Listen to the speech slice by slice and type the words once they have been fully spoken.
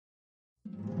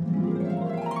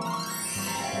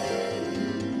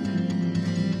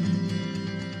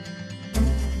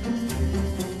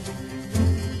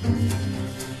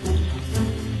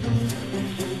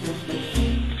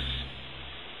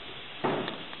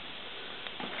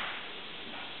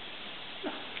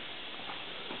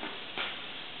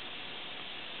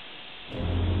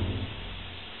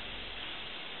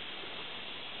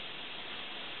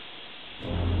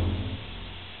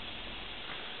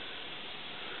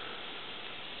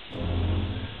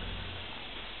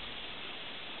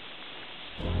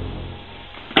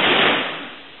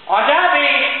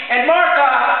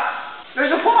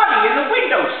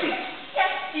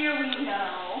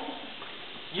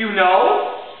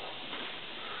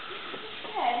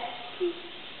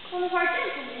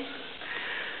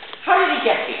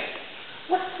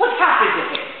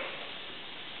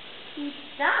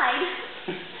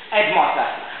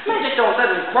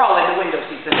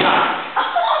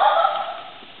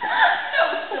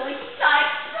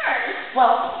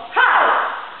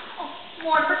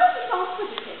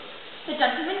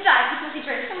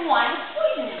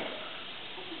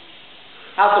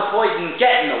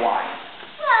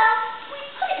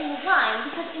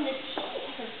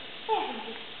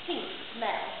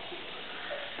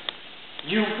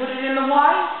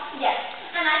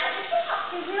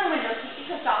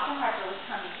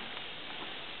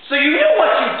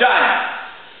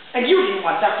didn't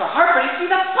want Dr. Harper to see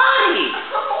the body.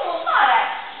 Oh, not a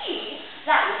he.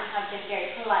 That wouldn't have been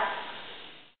very polite.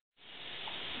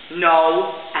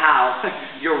 No, Al,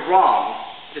 you're wrong.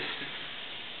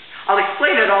 I'll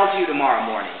explain it all to you tomorrow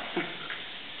morning.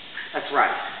 That's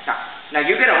right. Now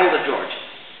you get a hold of George.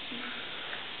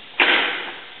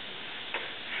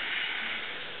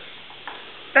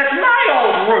 That's my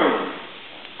old room.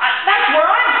 That's where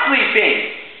I'm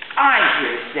sleeping. I'm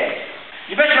here to stay.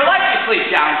 You bet your life you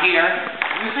sleep down here.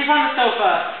 You sleep on the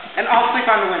sofa, and I'll sleep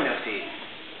on the window seat.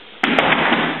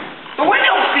 The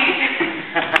window seat?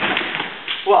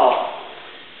 Well,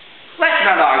 let's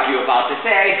not argue about this,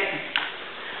 eh?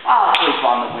 I'll sleep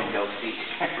on the window seat.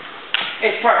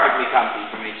 It's perfectly comfy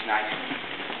for me tonight.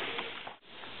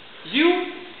 You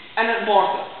and Aunt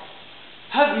Martha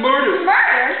have murdered.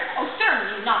 Murder? Oh,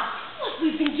 certainly not. What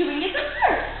we've been doing is a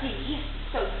courtesy.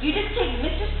 So you just take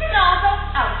Mr. Spinoza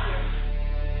out of here.